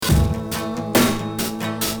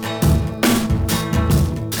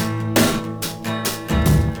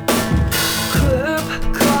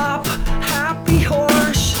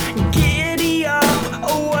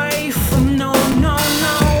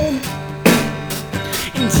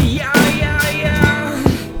Yeah, yeah, yeah.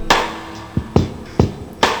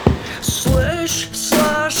 Slish,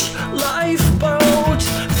 slush, lifeboat,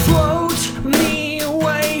 float me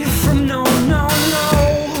away from no, no, no.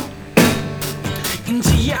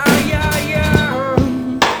 Into yeah, yeah, yeah.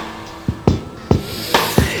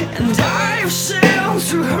 And I've sailed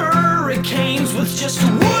through hurricanes with just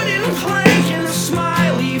a wooden plank and a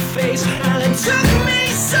smiley face, and it took me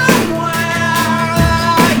somewhere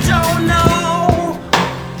I don't know.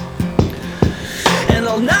 And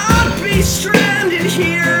I'll not be stranded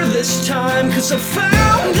here this time, 'cause I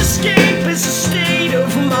found escape is a state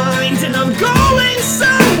of mind, and I'm going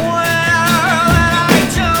somewhere I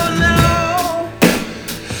don't know.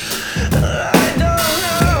 I don't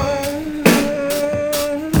know.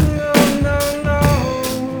 No, no, no.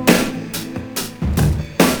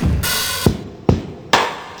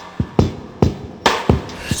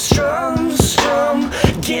 Strum, strum,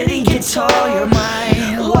 giddy guitar, you're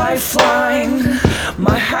my lifeline,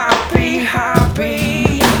 my happy,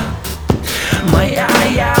 happy, my yeah,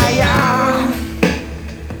 yeah, yeah.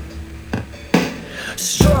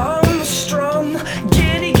 Strum, strum,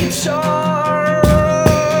 giddy guitar,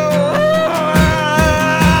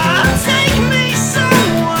 take me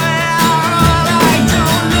somewhere I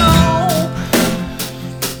don't know.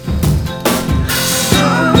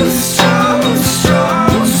 Strum, strum,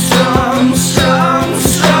 strum, strum, strum,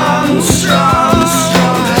 strum, strum,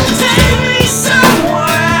 strum, take me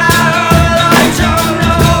somewhere I don't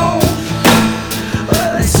know.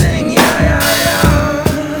 Where they sing yeah, yeah, yeah.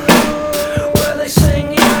 Where they sing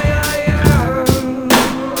yeah, yeah, yeah.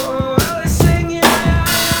 Where they sing yeah, yeah,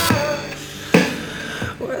 yeah.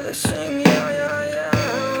 Where they sing